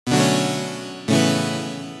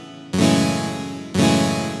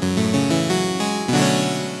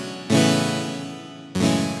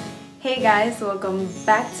Hey guys, welcome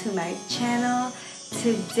back to my channel.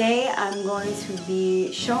 Today I'm going to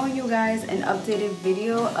be showing you guys an updated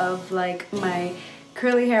video of like my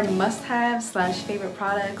curly hair must-have slash favorite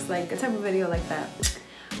products, like a type of video like that.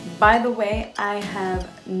 By the way, I have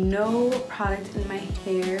no product in my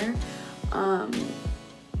hair.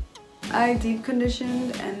 I deep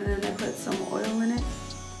conditioned and then I put some oil in it,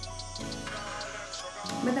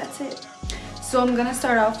 but that's it. So I'm gonna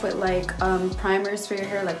start off with like primers for your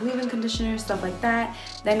hair, like leave-in conditioners, stuff like that,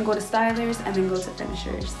 then go to stylers, and then go to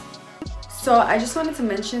finishers. So I just wanted to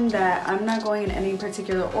mention that I'm not going in any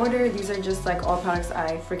particular order. These are just like all products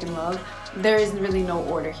I freaking love. There is really no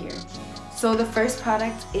order here. So the first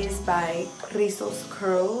product is by Rizo's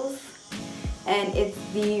Curls, and it's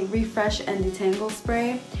the Refresh and Detangle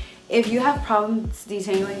Spray. If you have problems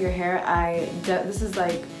detangling your hair, this is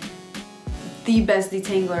like the best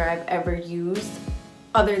detangler I've ever used,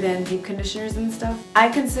 other than deep conditioners and stuff. I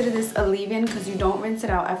consider this a leave-in because you don't rinse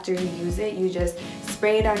it out after you use it. You just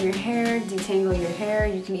spray it on your hair, detangle your hair.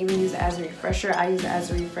 You can even use it as a refresher. I use it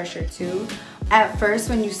as a refresher too. At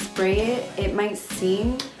first when you spray it, it might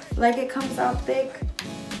seem like it comes out thick,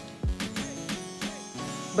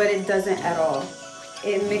 but it doesn't at all.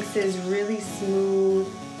 It mixes really smooth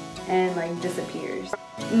and like disappears.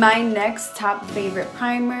 My next top favorite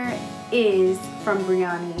primer is from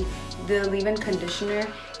Breahni, the leave-in conditioner.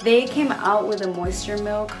 They came out with a moisture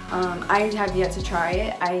milk. I have yet to try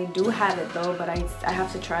it. I do have it though, but I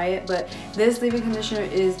have to try it. But this leave-in conditioner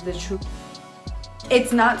is the truth.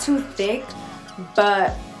 It's not too thick,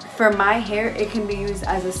 but for my hair it can be used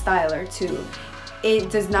as a styler too. It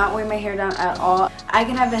does not weigh my hair down at all. I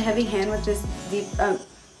can have a heavy hand with this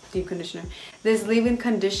deep conditioner, this leave-in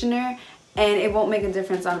conditioner, and it won't make a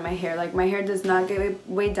difference on my hair. Like, my hair does not get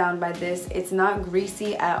weighed down by this. It's not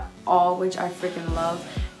greasy at all, which I freaking love.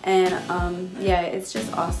 And yeah, it's just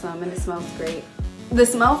awesome and it smells great. The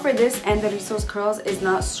smell for this and the Rizo's Curls is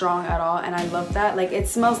not strong at all, and I love that. Like, it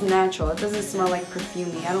smells natural. It doesn't smell like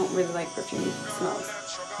perfumey. I don't really like perfumey smells.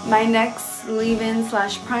 My next leave-in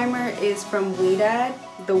slash primer is from Ouidad,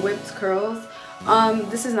 the Whipped Curls.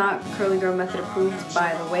 This is not Curly Girl Method approved,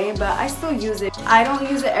 by the way, but I still use it. I don't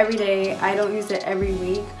use it every day. I don't use it every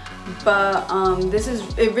week, but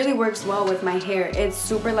it really works well with my hair. It's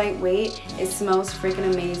super lightweight. It smells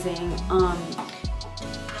freaking amazing.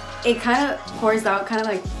 It kind of pours out kind of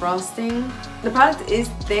like frosting. The product is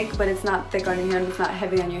thick, but it's not thick on your hair and it's not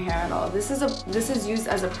heavy on your hair at all. This is used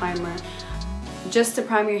as a primer, just to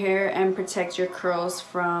prime your hair and protect your curls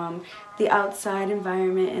from the outside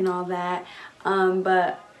environment and all that.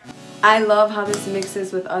 But I love how this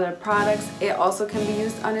mixes with other products. It also can be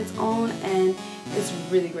used on its own and it's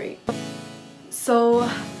really great. So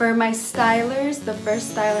for my stylers, the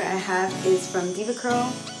first styler I have is from Deva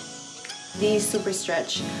Set It, the Super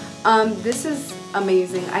Stretch. This is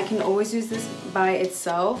amazing. I can always use this by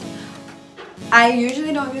itself. I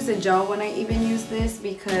usually don't use a gel when I even use this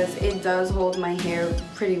because it does hold my hair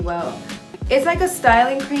pretty well. It's like a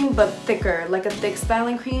styling cream but thicker, like a thick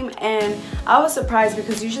styling cream, and I was surprised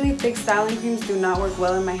because usually thick styling creams do not work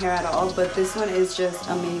well in my hair at all, but this one is just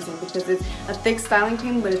amazing because it's a thick styling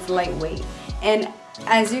cream but it's lightweight. And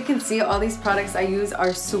as you can see, all these products I use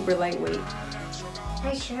are super lightweight.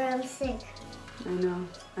 I'm sure I'm sick. I know,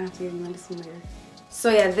 I have to give you medicine later. So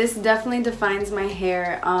yeah, this definitely defines my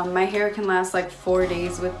hair. My hair can last like 4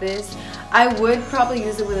 days with this. I would probably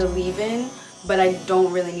use it with a leave-in, but I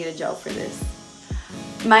don't really need a gel for this.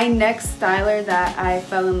 My next styler that I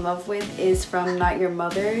fell in love with is from Not Your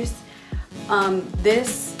Mother's.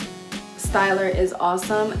 This styler is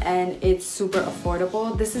awesome and it's super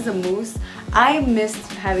affordable. This is a mousse. I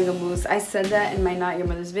missed having a mousse. I said that in my Not Your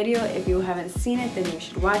Mother's video. If you haven't seen it, then you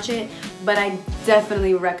should watch it. But I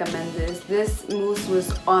definitely recommend this. This mousse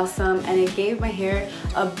was awesome and it gave my hair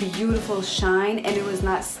a beautiful shine, and it was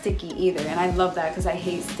not sticky either. And I love that because I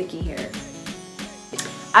hate sticky hair.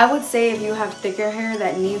 I would say if you have thicker hair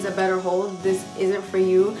that needs a better hold, this isn't for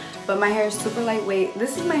you, but my hair is super lightweight.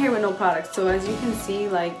 This is my hair with no product, so as you can see,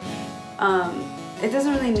 like, it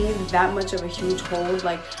doesn't really need that much of a huge hold.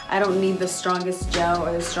 Like, I don't need the strongest gel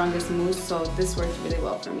or the strongest mousse, so this works really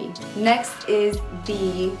well for me. Next is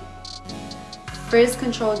the Frizz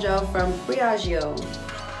Control Gel from Briogeo.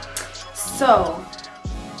 So,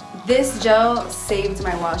 this gel saved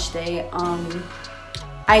my wash day.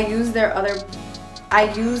 I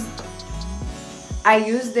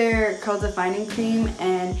used their curl defining cream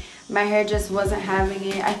and my hair just wasn't having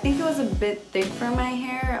it. I think it was a bit thick for my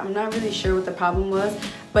hair. I'm not really sure what the problem was,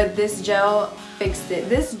 but this gel fixed it.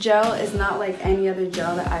 This gel is not like any other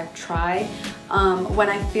gel that I've tried. When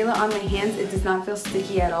I feel it on my hands, it does not feel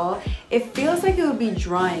sticky at all. It feels like it would be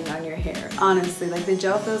drying on your hair, honestly. Like the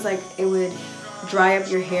gel feels like it would dry up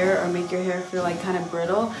your hair or make your hair feel like kind of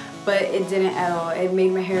brittle, but it didn't at all. It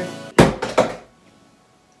made my hair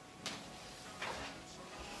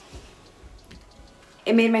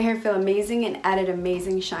feel amazing and added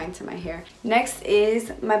amazing shine to my hair. Next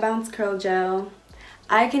is my BounceCurl gel.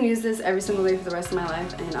 I can use this every single day for the rest of my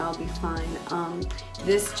life and I'll be fine.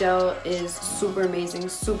 This gel is super amazing,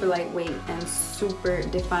 super lightweight, and super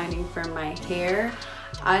defining for my hair.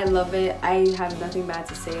 I love it. I have nothing bad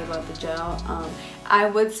to say about the gel. I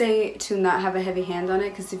would say to not have a heavy hand on it,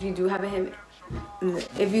 because if you do have a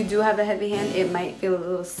heavy hand, it might feel a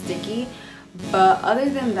little sticky. But other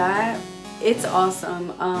than that, it's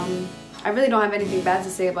awesome. I really don't have anything bad to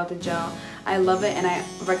say about the gel. I love it and I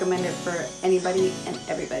recommend it for anybody and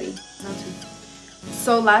everybody.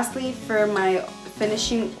 So lastly, for my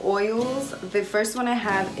finishing oils, the first one I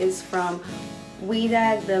have is from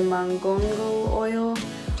Ouidad Mongongo Oil.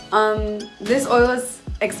 This oil is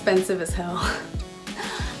expensive as hell.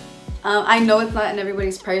 I know it's not in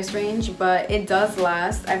everybody's price range, but it does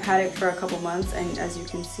last. I've had it for a couple months and as you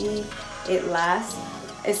can see, it lasts.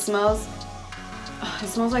 It smells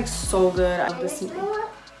like so good. I love this.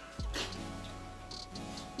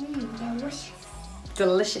 Delicious.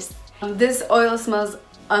 Delicious. This oil smells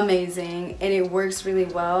amazing and it works really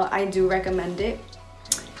well. I do recommend it,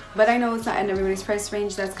 but I know it's not in everybody's price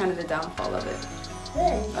range. That's kind of the downfall of it.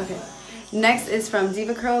 Good. Okay. Next is from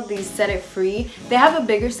DevaCurl, the Set It Free. They have a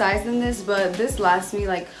bigger size than this, but this lasts me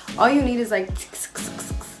like, all you need is like,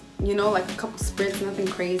 you know, like a couple spritz, nothing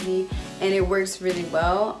crazy, and it works really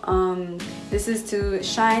well. This is to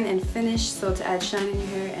shine and finish, so to add shine in your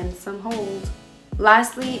hair and some hold.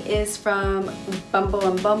 Lastly is from Bumble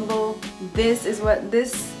and Bumble. This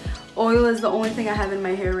oil is the only thing I have in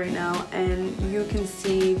my hair right now, and you can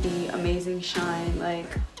see the amazing shine, like,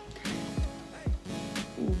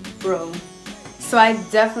 bro. So I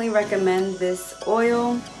definitely recommend this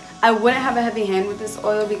oil. I wouldn't have a heavy hand with this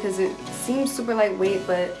oil because it seems super lightweight,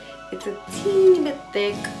 but it's a teeny bit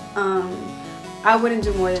thick. I wouldn't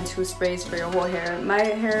do more than 2 sprays for your whole hair.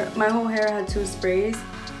 My whole hair had 2 sprays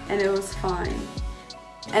and it was fine.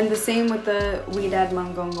 And the same with the Ouidad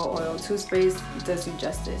Mongongo Oil. 2 sprays does you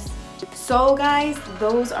justice. So guys,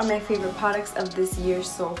 those are my favorite products of this year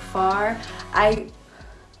so far.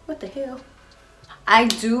 What the hell? I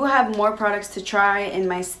do have more products to try in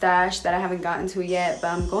my stash that I haven't gotten to yet,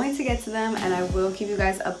 but I'm going to get to them and I will keep you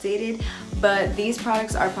guys updated. But these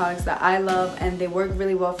products are products that I love and they work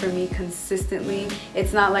really well for me consistently.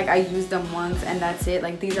 It's not like I use them once and that's it.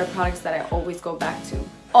 Like, these are products that I always go back to.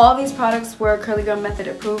 All these products were Curly Girl Method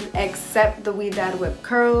approved except the Ouidad Whipped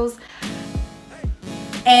Curls.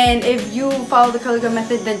 And if you follow the Curly Girl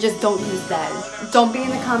Method, then just don't use that. Don't be in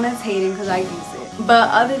the comments hating because I use it. But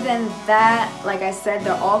other than that, like I said,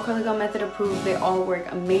 they're all Curly Girl Method approved. They all work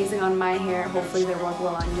amazing on my hair. Hopefully they work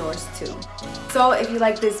well on yours too. So if you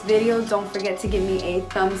like this video, don't forget to give me a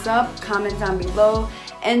thumbs up, comment down below,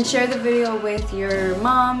 and share the video with your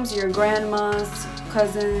moms, your grandmas,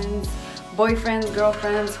 cousins, boyfriends,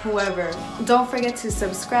 girlfriends, whoever. Don't forget to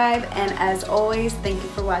subscribe, and as always, thank you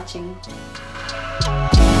for watching.